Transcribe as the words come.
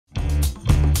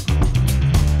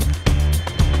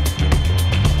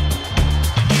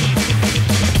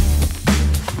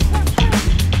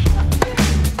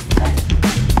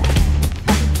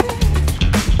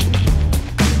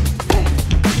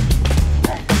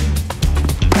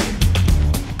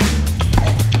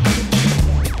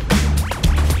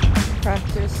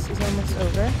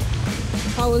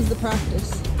How was the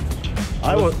practice?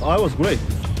 I was great.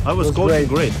 I was coaching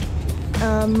great.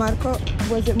 Marco,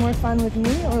 was it more fun with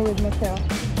me or with Matteo?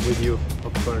 With you,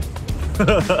 of course.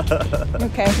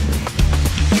 Okay.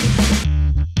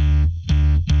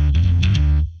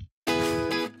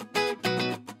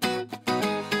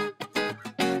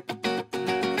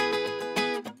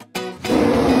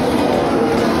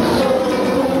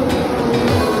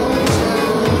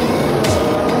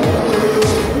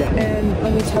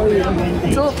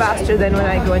 It's a little faster than when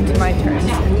I go into my turns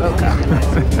in Boca.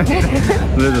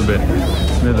 Little bit.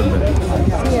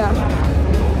 Yeah.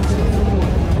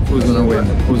 Who's gonna win?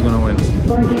 Who's gonna win?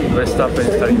 Verstappen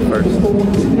is starting first.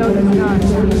 No, that's not.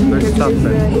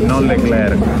 Verstappen, not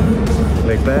Leclerc.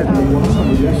 Leclerc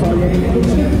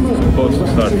supposed to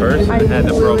start first and had a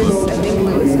problem. I think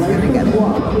Lewis is gonna get it.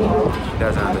 He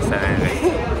doesn't understand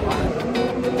anything.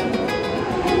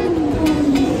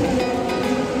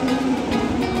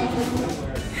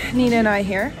 Nina and I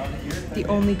here, the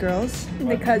only girls in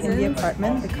the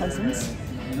apartment, the cousins,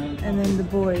 and then the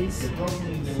boys.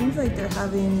 Seems like they're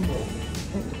having,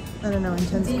 I don't know,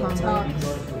 intense combat.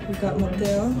 We've got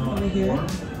Matteo over here.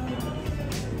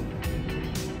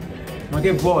 Ma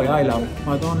che vuoi, Ajla?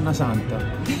 Madonna Santa.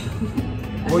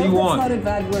 What do you want? That's not a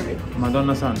bad word.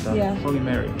 Madonna Santa. Yeah. Holy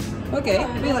Mary. Okay,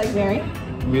 we like Mary.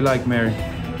 We like Mary.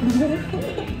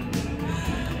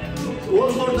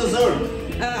 What's for dessert?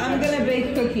 I'm gonna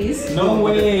bake cookies. No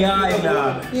way,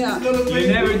 Ajla. Yeah. You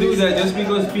never do that just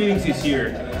because Felix is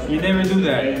here. You never do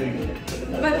that.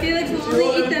 But Felix will only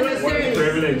eat them with syrup.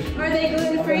 Privilege. Are they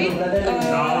gluten-free?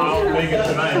 I'll make it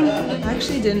tonight. I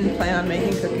actually didn't plan on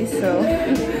making cookies, so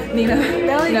Nina.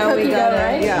 Belly No, we cookie got dough, it.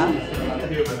 right? Yeah.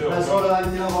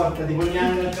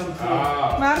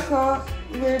 Marco,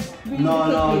 we're bringing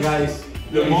cookies. Guys.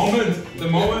 The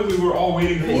moment we were all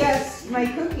waiting for. Yes, my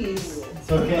cookies.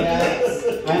 It's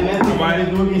okay. I meant to buy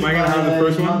the cookies. Am I gonna have the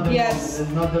first one? Yes.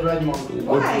 It's not the right one.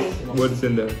 Why? What's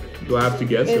in there? Do I have to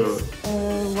guess It's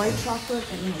white chocolate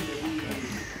and milk.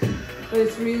 But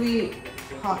it's really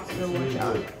hot, so watch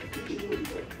out.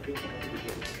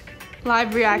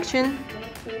 Live reaction.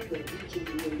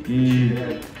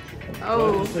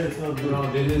 Oh.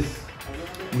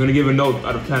 I'm gonna give a note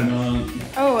out of 10.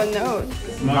 Oh, a note.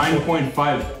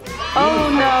 9.5. Oh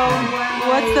no.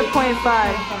 What's the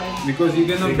 0.5? Because you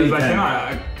cannot be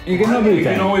 10. You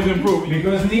can always improve.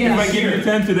 Because if I give you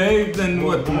 10 today, then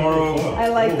what, tomorrow? I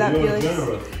like that, Felix.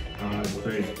 That's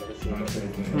great.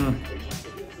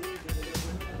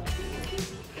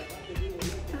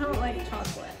 I don't like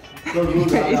chocolate.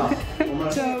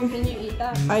 So, Can you eat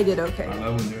that? I did okay. I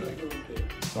love when they're like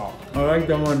soft. I like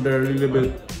them when they're a little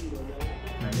bit,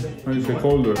 how do you say,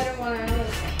 colder. I don't want to.